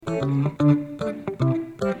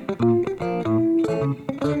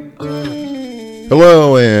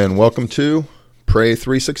Hello and welcome to Pray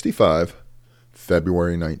 365,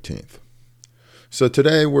 February 19th. So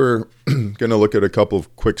today we're going to look at a couple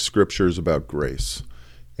of quick scriptures about grace.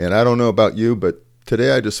 And I don't know about you, but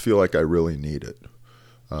today I just feel like I really need it.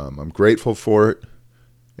 I'm grateful for it,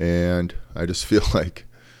 and I just feel like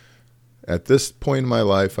at this point in my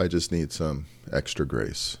life I just need some extra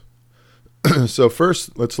grace. So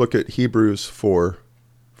first, let's look at Hebrews 4,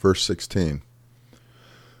 verse 16.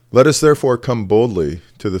 Let us therefore come boldly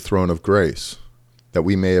to the throne of grace, that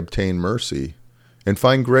we may obtain mercy and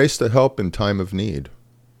find grace to help in time of need.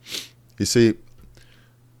 You see,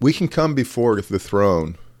 we can come before the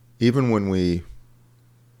throne even when we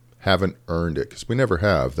haven't earned it, because we never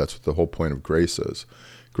have. That's what the whole point of grace is.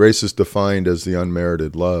 Grace is defined as the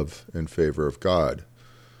unmerited love in favor of God.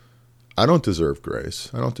 I don't deserve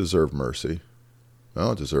grace. I don't deserve mercy. I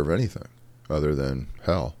don't deserve anything other than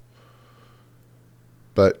hell.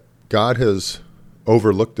 But God has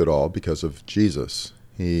overlooked it all because of Jesus.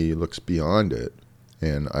 He looks beyond it,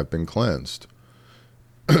 and I've been cleansed.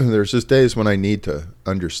 There's just days when I need to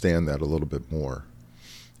understand that a little bit more.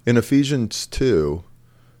 In Ephesians 2,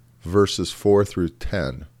 verses 4 through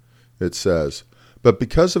 10, it says, "But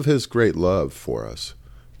because of his great love for us,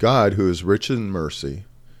 God, who is rich in mercy,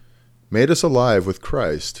 made us alive with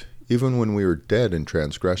Christ, even when we were dead in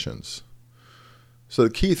transgressions." So the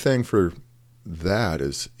key thing for that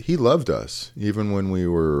is he loved us, even when we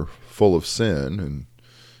were full of sin and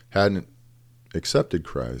hadn't accepted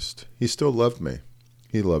Christ. He still loved me.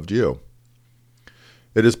 He loved you.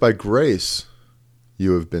 It is by grace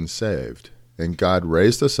you have been saved, and God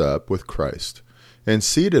raised us up with Christ and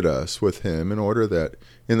seated us with him in order that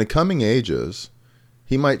in the coming ages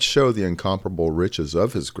he might show the incomparable riches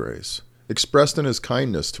of his grace, expressed in his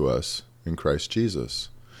kindness to us in Christ Jesus.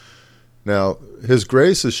 Now, his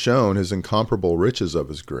grace is shown, his incomparable riches of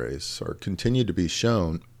his grace are continued to be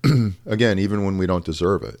shown, again, even when we don't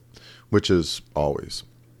deserve it, which is always.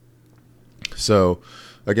 So,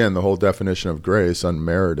 again, the whole definition of grace,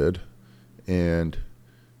 unmerited, and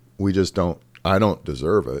I don't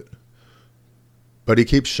deserve it. But he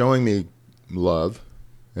keeps showing me love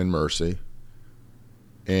and mercy,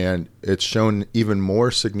 and it's shown even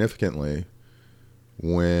more significantly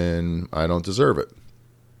when I don't deserve it.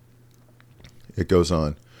 It goes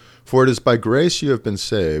on, "For it is by grace you have been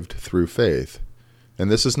saved through faith,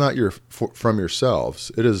 and this is not from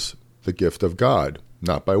yourselves. It is the gift of God,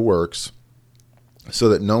 not by works, so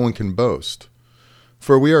that no one can boast.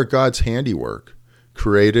 For we are God's handiwork,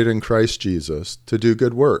 created in Christ Jesus to do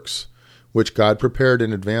good works, which God prepared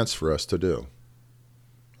in advance for us to do."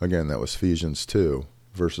 Again, that was Ephesians 2,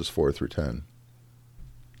 verses 4 through 10.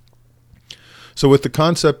 So with the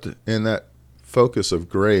concept and that focus of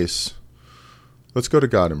grace, let's go to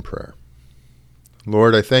God in prayer.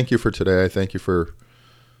 Lord, I thank you for today. I thank you for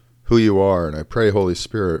who you are, and I pray, Holy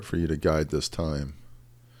Spirit, for you to guide this time.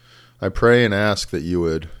 I pray and ask that you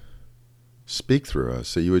would speak through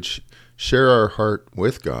us, that you would share our heart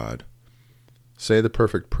with God, say the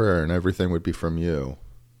perfect prayer, and everything would be from you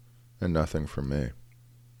and nothing from me.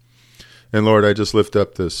 And Lord, I just lift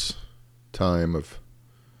up this time of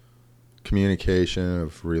communication,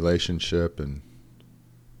 of relationship and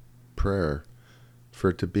prayer,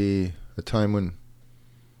 for it to be a time when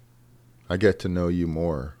I get to know you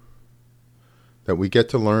more, that we get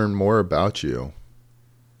to learn more about you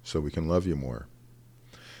so we can love you more.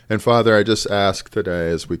 And Father, I just ask today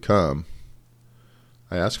as we come,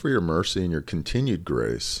 I ask for your mercy and your continued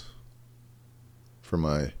grace for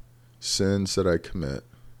my sins that I commit,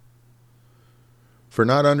 for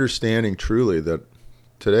not understanding truly that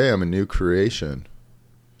today I'm a new creation,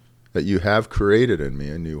 that you have created in me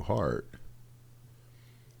a new heart.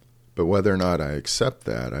 But whether or not I accept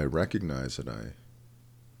that, I recognize that I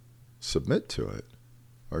submit to it,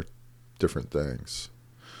 are different things.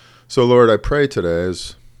 So Lord, I pray today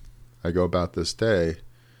as I go about this day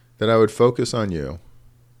that I would focus on you,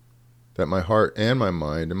 that my heart and my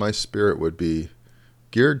mind and my spirit would be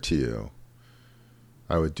geared to you.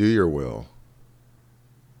 I would do your will,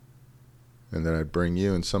 and that I'd bring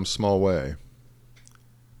you in some small way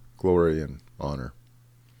glory and honor.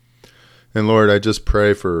 And Lord, I just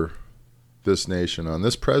pray for this nation on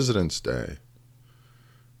this President's Day,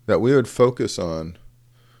 that we would focus on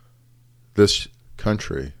this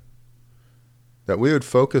country, that we would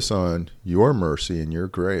focus on your mercy and your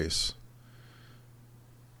grace,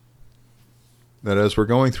 that as we're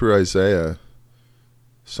going through Isaiah,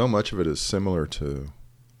 so much of it is similar to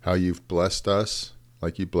how you've blessed us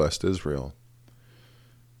like you blessed Israel.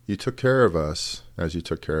 You took care of us as you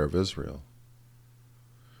took care of Israel.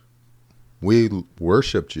 We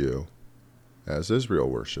worshipped you as Israel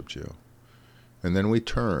worshipped you. And then we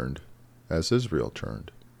turned as Israel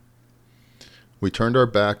turned. We turned our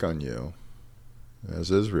back on you as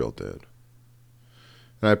Israel did.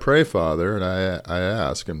 And I pray, Father, and I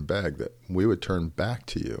ask and beg that we would turn back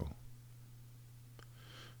to you,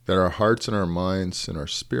 that our hearts and our minds and our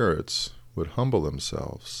spirits would humble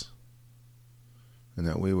themselves, and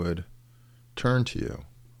that we would turn to you.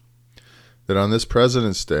 That on this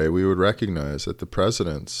President's Day, we would recognize that the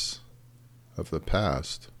presidents of the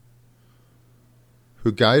past,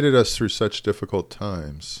 who guided us through such difficult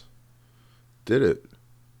times, did it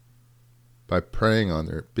by being on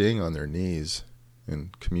their knees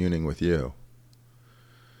and communing with you.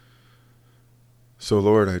 So,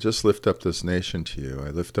 Lord, I just lift up this nation to you. I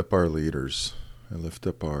lift up our leaders. I lift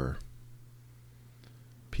up our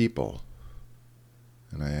people.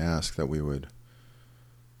 And I ask that we would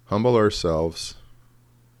humble ourselves,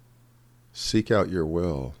 seek out your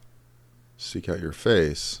will, seek out your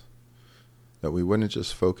face, that we wouldn't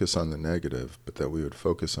just focus on the negative, but that we would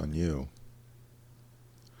focus on you,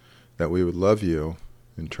 that we would love you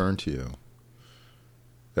and turn to you,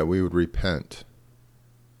 that we would repent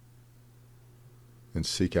and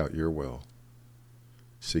seek out your will,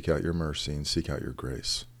 seek out your mercy, and seek out your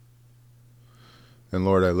grace. And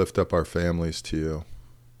Lord, I lift up our families to you.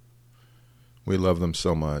 We love them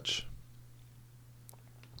so much.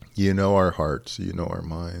 You know our hearts, you know our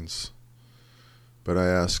minds. But I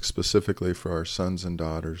ask specifically for our sons and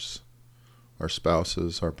daughters, our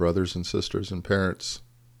spouses, our brothers and sisters and parents,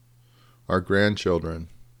 our grandchildren.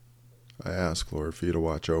 I ask, Lord, for you to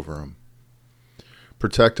watch over them.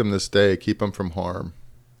 Protect them this day, keep them from harm.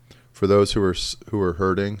 For those who are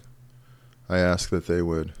hurting, I ask that they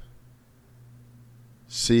would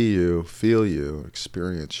see you, feel you,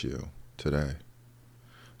 experience you today.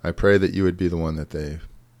 I pray that you would be the one that they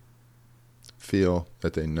feel,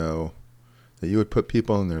 that they know, that you would put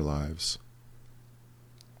people in their lives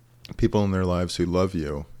who love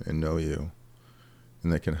you and know you,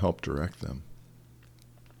 and that can help direct them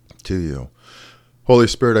to you. Holy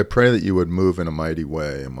Spirit, I pray that you would move in a mighty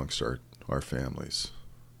way amongst our families.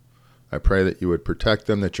 I pray that you would protect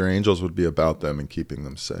them, that your angels would be about them and keeping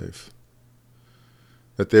them safe,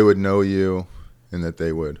 that they would know you and that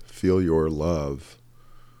they would feel your love.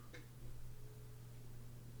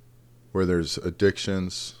 Where there's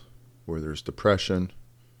addictions, where there's depression,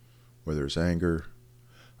 where there's anger,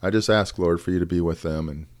 I just ask, Lord, for you to be with them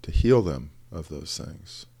and to heal them of those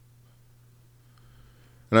things.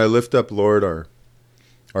 And I lift up, Lord, our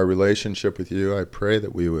relationship with you. I pray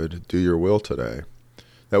that we would do your will today,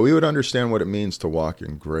 that we would understand what it means to walk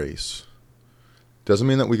in grace. Doesn't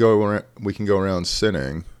mean that we can go around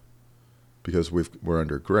sinning because we're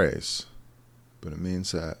under grace, but it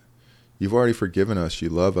means that you've already forgiven us, you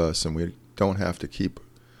love us, and we don't have to keep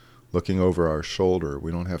looking over our shoulder.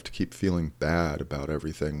 We don't have to keep feeling bad about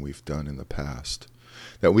everything we've done in the past.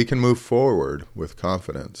 That we can move forward with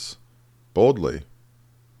confidence, boldly,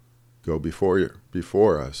 go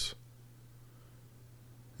before us,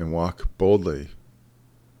 and walk boldly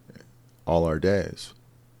all our days.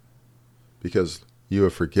 Because you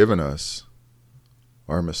have forgiven us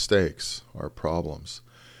our mistakes, our problems.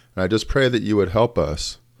 And I just pray that you would help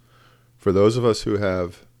us, for those of us who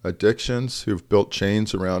have addictions, who've built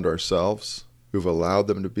chains around ourselves, who've allowed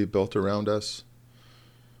them to be built around us,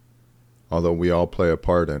 although we all play a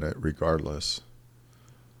part in it regardless.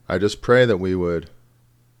 I just pray that we would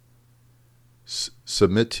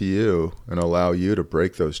submit to you and allow you to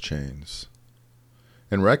break those chains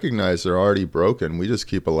and recognize they're already broken. We just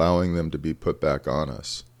keep allowing them to be put back on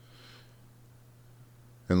us.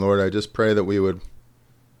 And Lord, I just pray that we would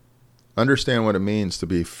understand what it means to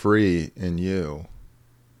be free in you,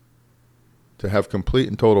 to have complete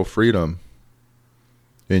and total freedom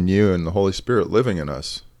in you and the Holy Spirit living in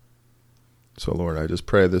us. So Lord, I just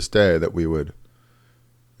pray this day that we would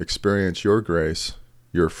experience your grace,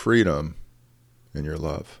 your freedom, and your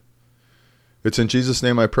love. It's in Jesus'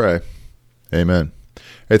 name I pray. Amen.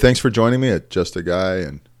 Hey, thanks for joining me at Just a Guy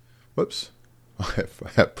and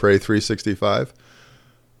at Pray 365.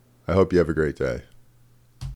 I hope you have a great day.